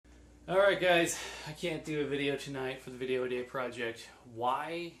Alright guys, I can't do a video tonight for the Video a Day project.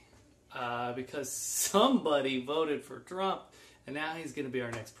 Why? Because somebody voted for Trump and now he's going to be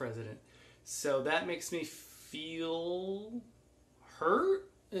our next president. So that makes me feel hurt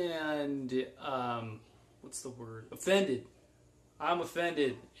and, what's the word? Offended. I'm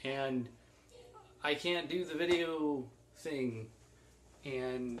offended and I can't do the video thing.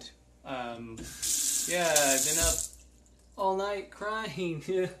 And, yeah, I've been up all night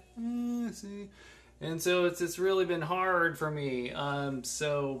crying. See? And so it's really been hard for me.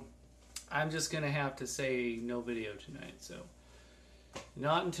 So I'm just gonna have to say no video tonight. So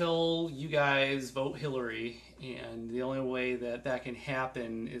not until you guys vote Hillary, and the only way that that can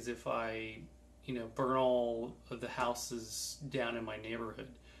happen is if I, burn all of the houses down in my neighborhood.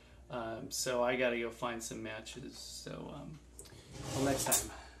 So I gotta go find some matches. So until next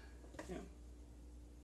time.